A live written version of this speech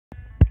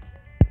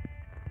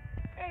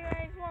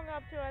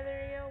up to another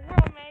video.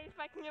 We're amazed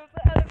by the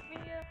other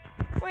video.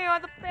 We are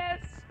the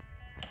best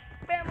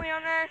family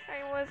on earth.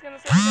 I was gonna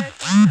say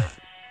this,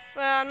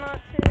 but I'm not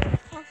too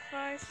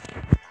surprised.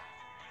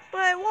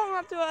 But welcome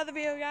up to another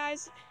video,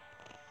 guys.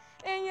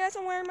 And yes,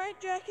 I'm wearing my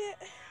jacket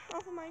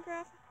off of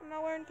Minecraft. I'm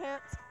not wearing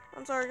pants.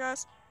 I'm sorry,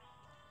 guys.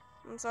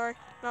 I'm sorry,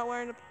 not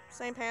wearing the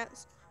same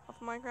pants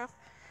off of Minecraft.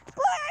 But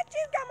I do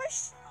got my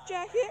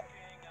jacket.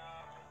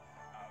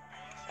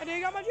 I do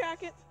got my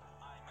jacket.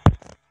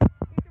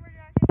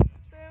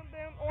 Boom,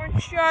 boom,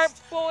 orange shirt,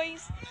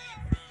 boys.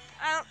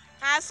 I'm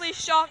actually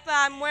shocked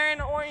that I'm wearing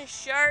an orange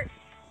shirt.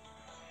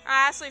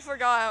 I actually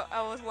forgot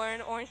I was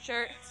wearing an orange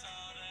shirt.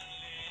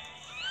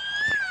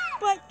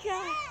 But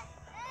guys,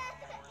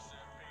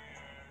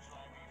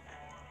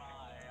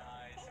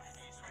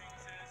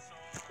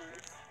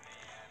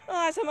 the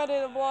last time I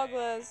did a vlog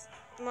was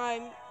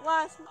one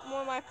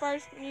of my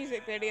first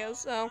music videos,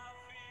 so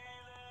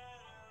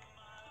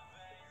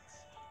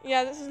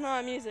yeah, this is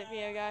not a music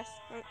video, guys.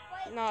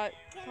 Not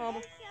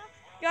horrible.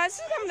 Guys,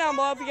 just comment down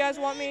below if you guys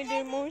want me to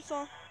do more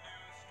songs.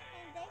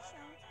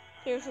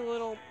 Here's a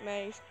little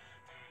maze.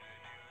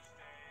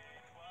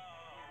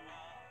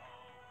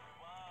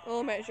 A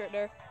little maze right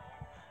there.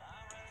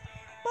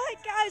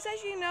 But guys,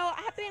 as you know,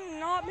 I have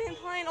not been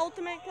playing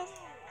Ultimate because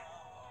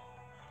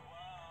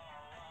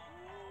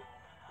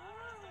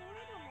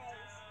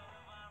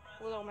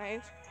Little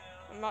Maze.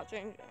 I'm not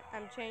changing.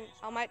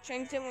 I might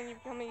change it when you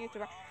become a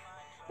YouTuber.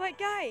 But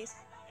guys,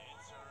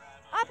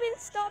 I've been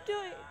stopped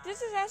doing.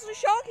 This is actually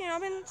shocking.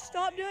 I've been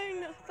stopped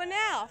doing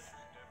FNAF.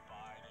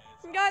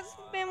 You guys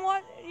been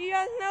what? You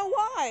guys know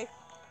why?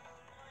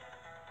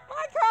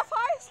 Minecraft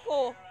High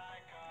School.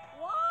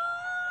 What?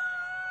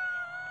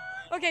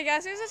 Okay,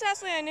 guys, this is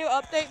actually a new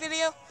update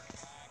video.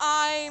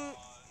 I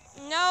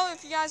know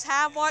if you guys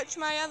have watched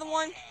my other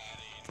one,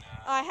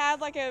 I had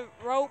like a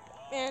rope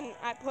and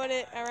I put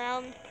it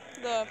around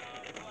the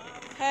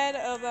head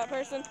of that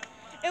person.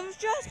 It was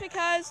just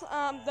because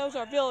those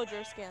are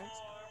villager skins.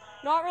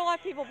 Not real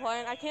life people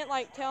playing. I can't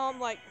like tell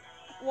them like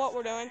what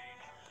we're doing.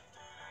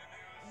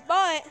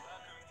 But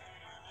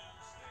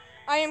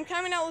I am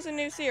coming out with a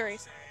new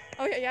series.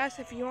 Okay, guys,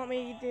 if you want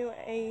me to do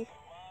a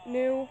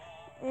new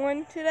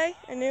one today,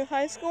 a new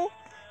high school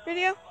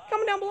video,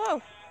 comment down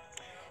below.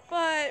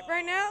 But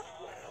right now,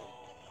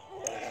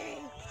 okay,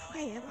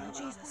 oh,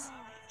 Jesus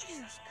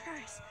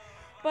Christ.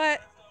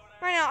 But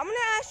right now, I'm gonna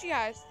ask you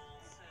guys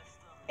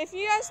if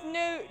you guys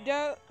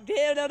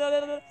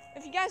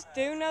if you guys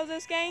do know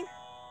this game.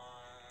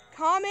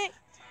 Comment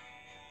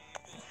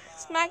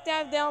smack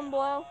dab down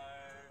below.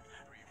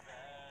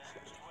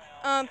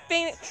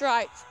 Phoenix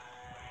Wright.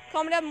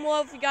 Comment down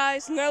below if you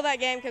guys know that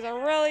game because I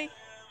really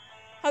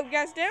hope you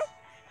guys do.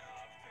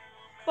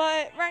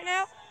 But right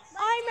now,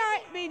 I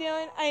might be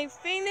doing a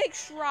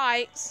Phoenix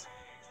Wright.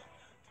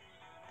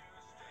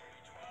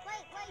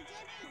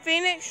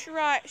 Phoenix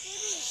Wright.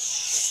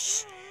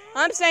 Shh.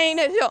 I'm saying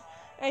it too.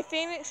 A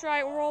Phoenix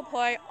Wright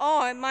roleplay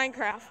on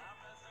Minecraft.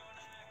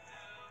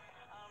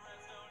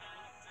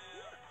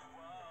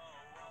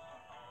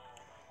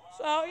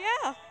 So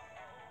yeah.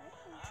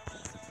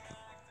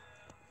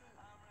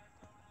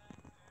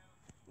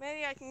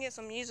 Maybe I can get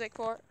some music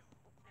for it.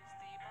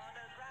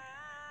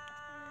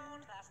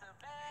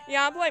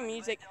 Yeah, I play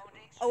music.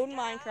 Old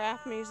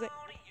Minecraft music.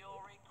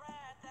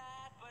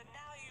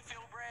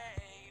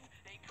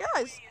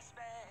 Guys,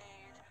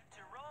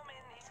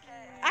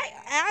 I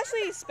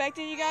actually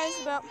expected you guys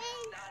about...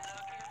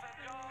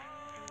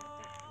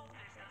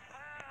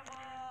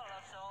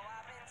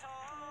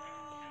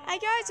 Hey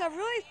guys, I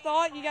really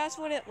thought you guys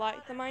wouldn't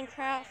like the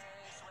Minecraft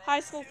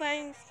high school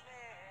things.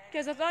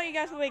 Because I thought you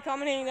guys would be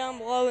commenting down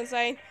below and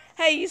saying,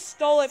 hey, you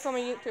stole it from a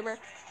YouTuber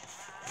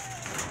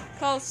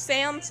called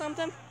Sam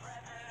something.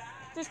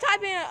 Just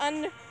type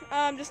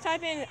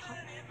in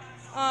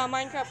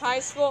Minecraft High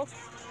School.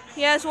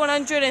 He has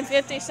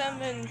 150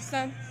 something.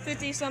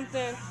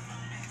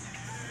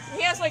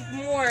 He has like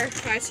more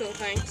high school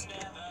things.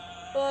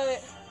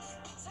 But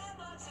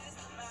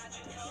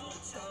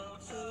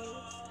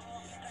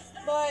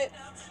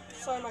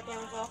sorry, my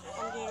camera's off.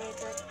 I'm giving it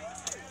a break.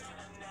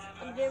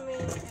 I'm giving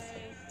a...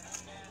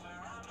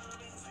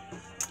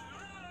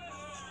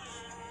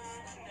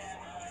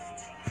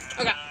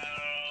 Okay,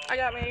 I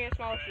got me a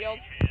small shield.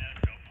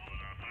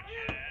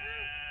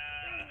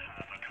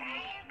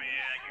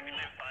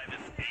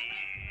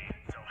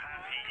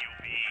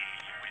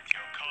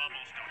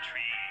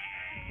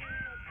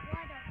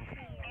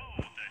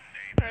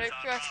 Pretty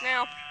stressed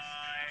now.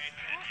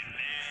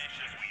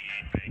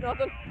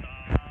 Nothing.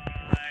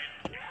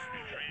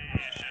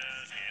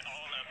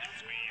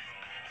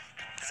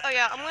 So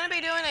yeah, I'm gonna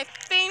be doing a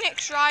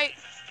Phoenix Wright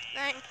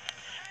thing,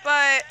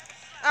 but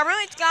I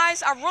really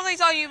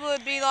thought you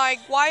would be like,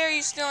 why are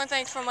you stealing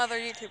things from other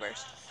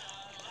YouTubers?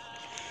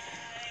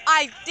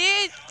 I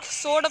did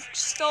sort of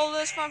stole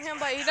this from him,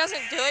 but he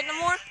doesn't do it no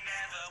more.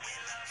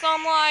 So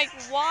I'm like,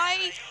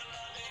 why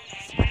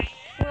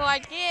will I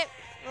get?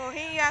 Well,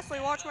 he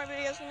actually watched my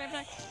videos and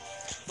everything,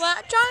 but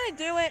I'm trying to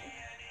do it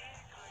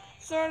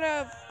sort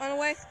of on the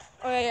way.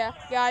 Oh yeah,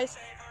 guys.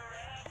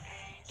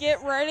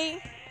 get ready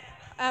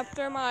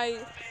after my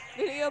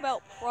video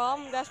about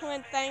prom. That's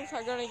when things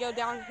are going to go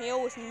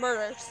downhill with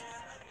murders.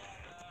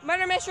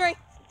 Murder mystery,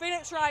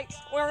 Phoenix Wrights.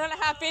 We're going to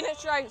have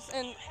Phoenix Wrights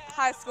in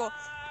high school.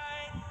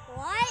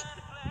 What?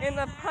 In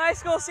the high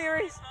school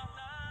series.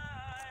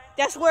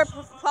 That's where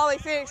probably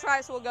Phoenix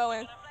Wrights will go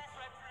in.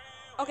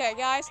 Okay,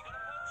 guys.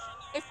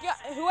 If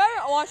whoever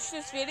watched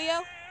this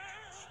video,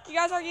 you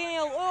guys are getting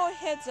a little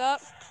heads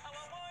up.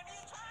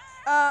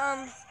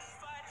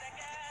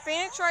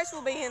 Phoenix Wrights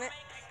will be in it.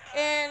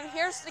 And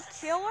here's the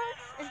killer.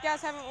 If you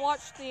guys haven't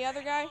watched the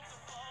other guy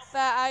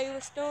that I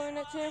was doing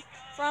it to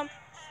from,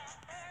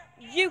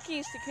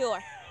 Yuki's the killer,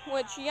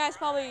 which you guys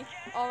probably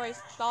always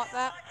thought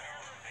that.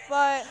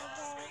 But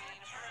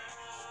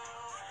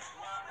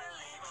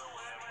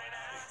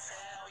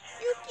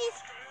Yuki.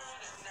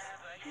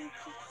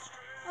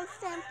 Oh,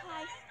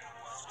 senpai.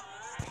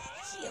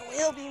 You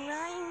will be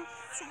mine,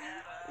 son.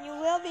 You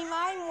will be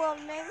mine, world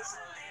miss.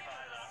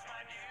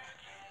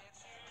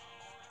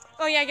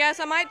 Oh yeah, guys,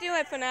 I might do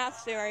a FNAF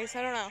series.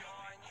 I don't know.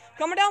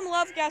 Comment down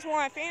below if you guys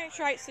want a Phoenix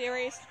Wright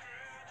series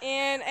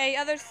and a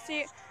other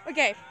series.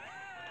 Okay,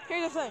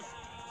 here's the thing.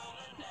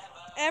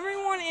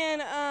 Everyone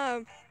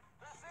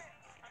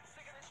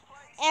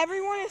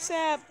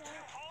except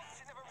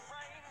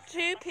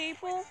 2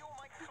 people,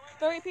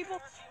 3 people.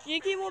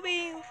 Yuki will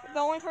be the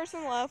only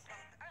person left.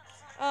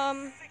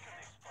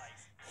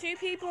 2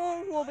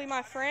 people will be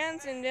my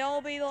friends, and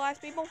they'll be the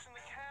last people.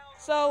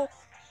 So,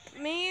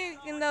 me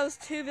and those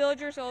 2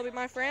 villagers will be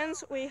my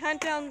friends. We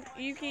hunt down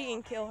Yuki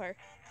and kill her.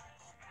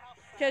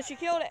 Because she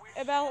killed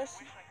about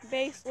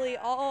basically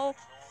all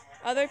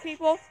other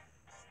people.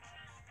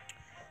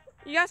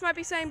 You guys might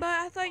be saying, but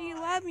I thought you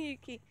loved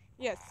Yuki.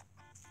 Yes.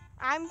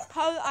 I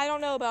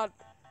don't know about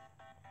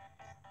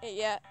it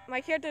yet.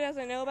 My character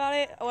doesn't know about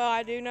it. Well,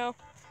 I do know.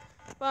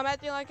 But I'm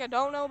acting like I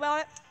don't know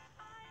about it.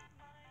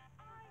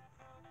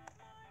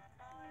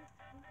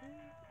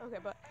 Okay,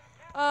 but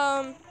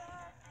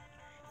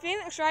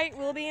Phoenix Wright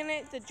will be in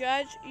it to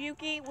judge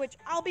Yuki, which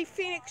I'll be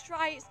Phoenix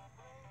Wright.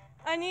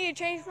 I need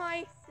to change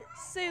my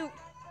suit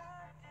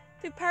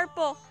to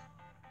purple.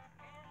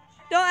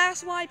 Don't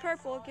ask why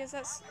purple, because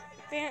that's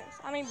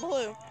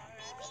blue.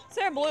 Is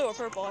there blue or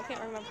purple? I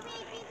can't remember.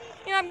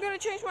 And I'm gonna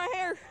change my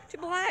hair to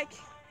black.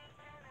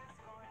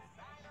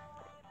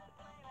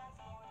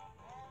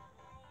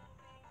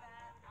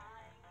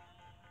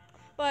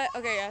 But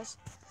okay, guys.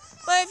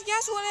 But if you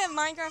guys want a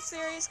Minecraft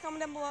series, comment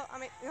down below.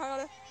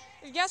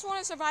 If you guys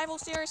want a survival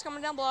series,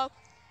 comment down below.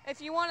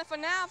 If you want a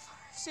FNAF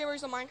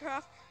series of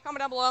Minecraft, comment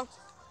down below.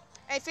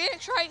 A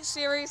Phoenix Wright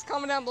series,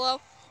 comment down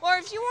below. Or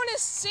if you want a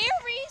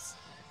series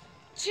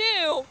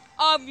 2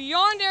 of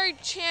Yandere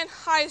Chan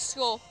High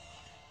School,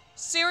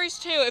 series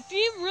 2. If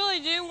you really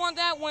do want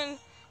that when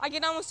I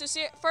get done with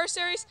the first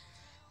series,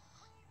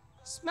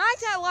 smack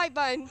that like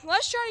button.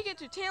 Let's try to get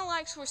to 10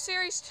 likes for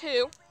series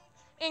 2.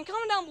 And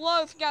comment down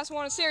below if you guys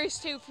want a series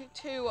 2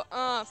 to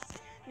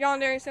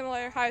Yandere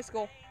Simulator High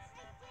School.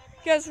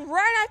 Because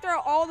right after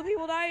all the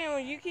people die and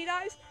when Yuki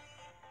dies,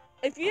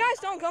 if you guys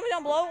don't comment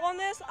down below on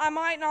this, I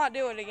might not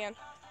do it again.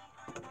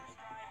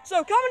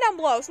 So comment down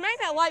below, smack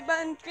that like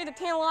button, get to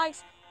 10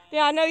 likes.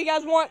 Yeah, I know you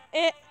guys want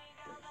it.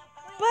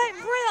 But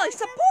really,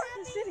 support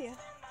this video.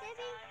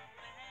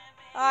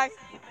 Hi.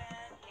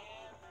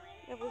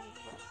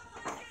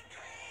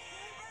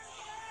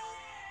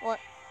 What?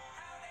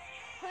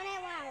 Put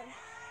it loud.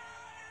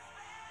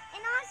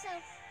 And also,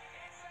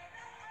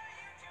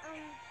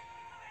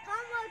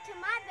 come over to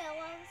my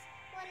billows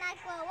when I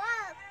grow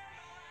up,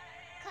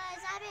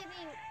 cause I may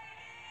be.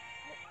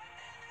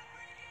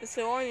 It's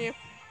still on you.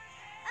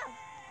 Oh,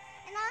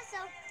 and also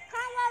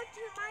come over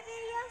to my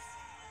videos,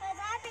 cause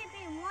I may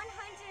be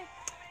 100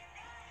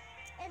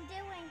 and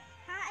doing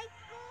high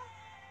school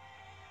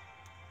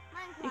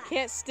Minecraft. You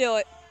can't steal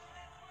it.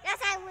 Yes,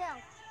 I will.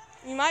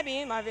 You might be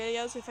in my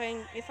videos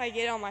if I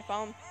get it on my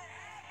phone.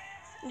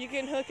 You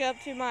can hook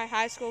up to my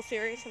high school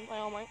series and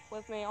play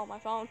with me on my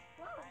phone.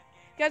 Whoa.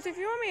 Guys, if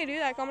you want me to do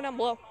that, comment down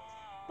below.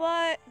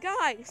 But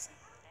guys,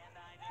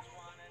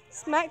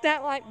 smack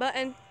that like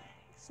button.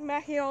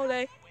 Smack it all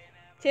day.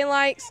 10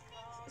 likes.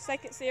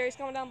 Second series,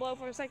 comment down below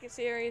for the second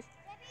series.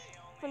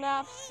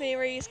 FNAF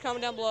series,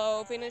 comment down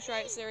below. Phoenix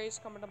Wright series,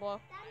 comment down below.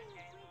 That means we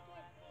get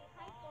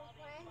high school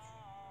friends.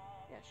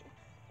 Yeah, sure.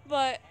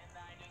 But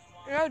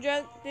no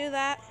joke, do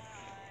that.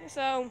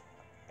 So,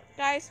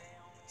 guys,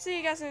 see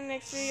you guys in the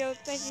next video.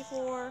 Thank you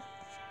for.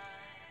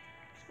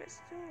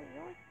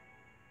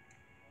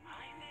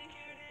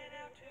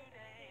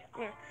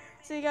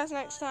 See you guys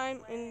next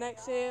time in the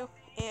next video,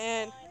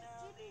 and